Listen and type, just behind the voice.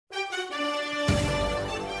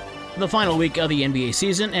the final week of the NBA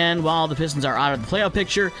season, and while the Pistons are out of the playoff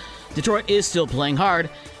picture, Detroit is still playing hard,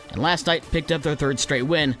 and last night picked up their third straight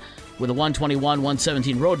win with a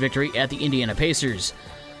 121-117 road victory at the Indiana Pacers.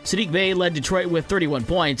 Saddiq Bey led Detroit with 31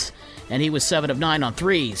 points, and he was 7 of 9 on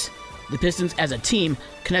threes. The Pistons as a team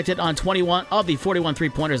connected on 21 of the 41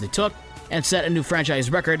 three-pointers they took and set a new franchise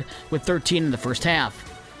record with 13 in the first half.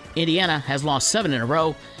 Indiana has lost 7 in a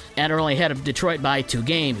row and are only ahead of Detroit by 2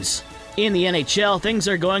 games. In the NHL, things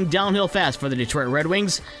are going downhill fast for the Detroit Red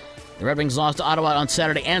Wings. The Red Wings lost to Ottawa on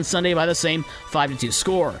Saturday and Sunday by the same 5-2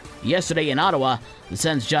 score. Yesterday in Ottawa, the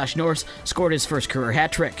Sens' Josh Norris scored his first career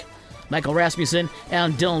hat trick. Michael Rasmussen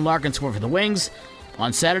and Dylan Larkin scored for the Wings.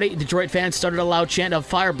 On Saturday, Detroit fans started a loud chant of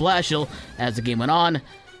 "Fire Blashill" as the game went on.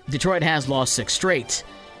 Detroit has lost 6 straight.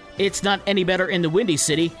 It's not any better in the Windy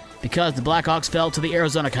City because the Blackhawks fell to the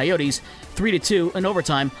Arizona Coyotes 3-2 in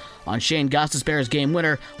overtime on Shayne Gostisbehere's game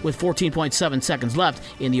winner with 14.7 seconds left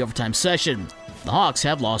in the overtime session. The Hawks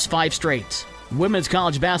have lost 5 straight. Women's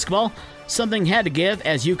college basketball, something had to give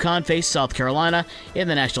as UConn faced South Carolina in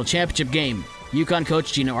the national championship game. UConn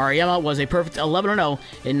coach Gino Auriemma was a perfect 11-0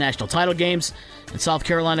 in national title games, and South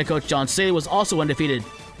Carolina coach John Staley was also undefeated,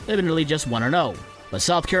 admittedly just 1-0. But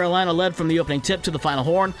South Carolina led from the opening tip to the final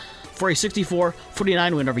horn for a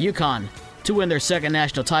 64-49 win over UConn to win their second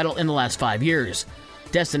national title in the last 5 years.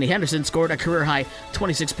 Destanni Henderson scored a career-high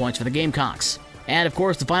 26 points for the Gamecocks. And of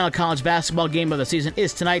course, the final college basketball game of the season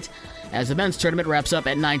is tonight as the men's tournament wraps up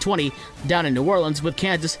at 9:20 down in New Orleans with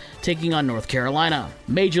Kansas taking on North Carolina.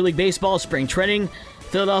 Major League Baseball spring training,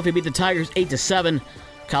 Philadelphia beat the Tigers 8-7,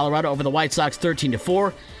 Colorado over the White Sox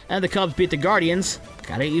 13-4, and the Cubs beat the Guardians,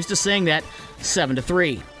 gotta get used to saying that,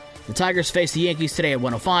 7-3. The Tigers face the Yankees today at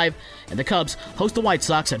 1:05, and the Cubs host the White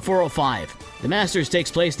Sox at 4:05. The Masters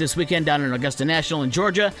takes place this weekend down in Augusta National in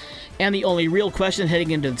Georgia, and the only real question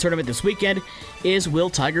heading into the tournament this weekend is, will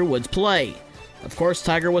Tiger Woods play? Of course,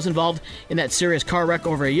 Tiger was involved in that serious car wreck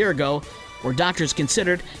over a year ago, where doctors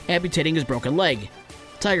considered amputating his broken leg.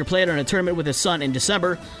 Tiger played in a tournament with his son in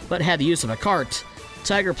December, but had the use of a cart.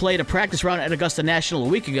 Tiger played a practice round at Augusta National a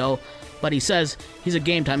week ago, but he says he's a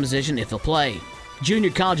game-time decision if he'll play.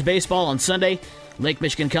 Junior college baseball on Sunday, Lake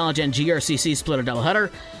Michigan College and GRCC split a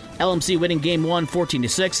doubleheader, LMC winning Game 1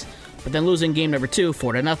 14-6, but then losing Game number 2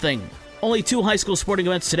 4-0. Only 2 high school sporting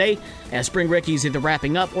events today, as spring break is either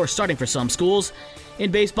wrapping up or starting for some schools.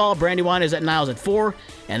 In baseball, Brandywine is at Niles at 4,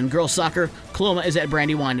 and in girls soccer, Coloma is at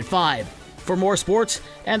Brandywine at 5. For more sports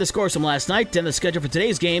and the scores from last night and the schedule for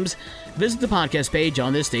today's games, visit the podcast page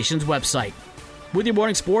on this station's website. With your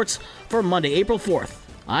morning sports for Monday, April 4th,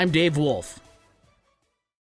 I'm Dave Wolf.